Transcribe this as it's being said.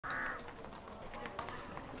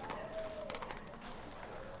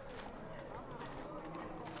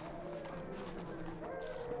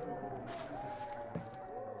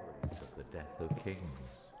kings,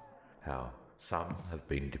 how some have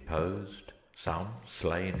been deposed, some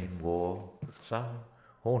slain in war, some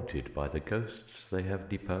haunted by the ghosts they have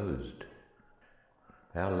deposed.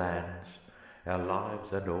 Our lands, our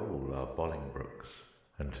lives and all are Bolingbroke's,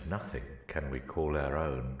 and nothing can we call our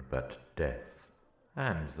own but death,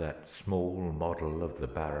 and that small model of the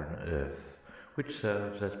barren earth which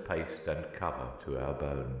serves as paste and cover to our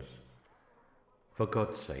bones. For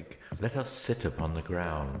God's sake, let us sit upon the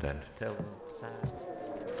ground and tell sad.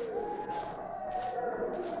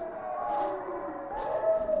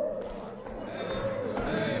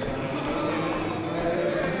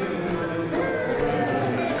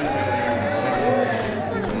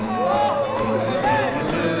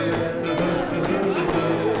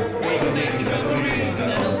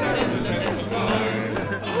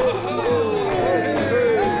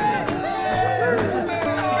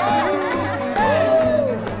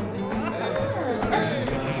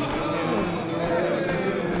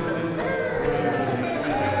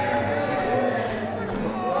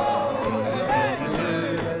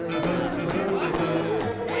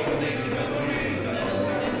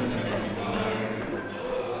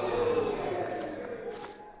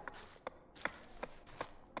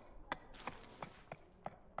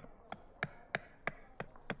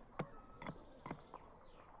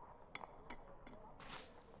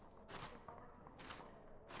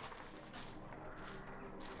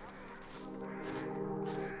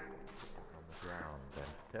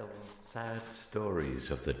 Tell sad stories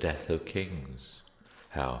of the death of kings,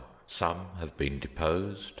 how some have been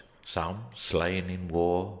deposed, some slain in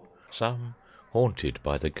war, some haunted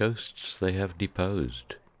by the ghosts they have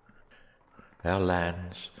deposed. Our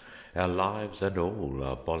lands, our lives and all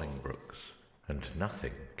are Bolingbroke's, and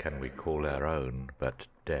nothing can we call our own but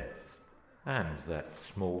death, and that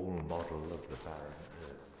small model of the barren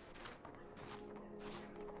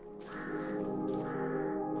earth.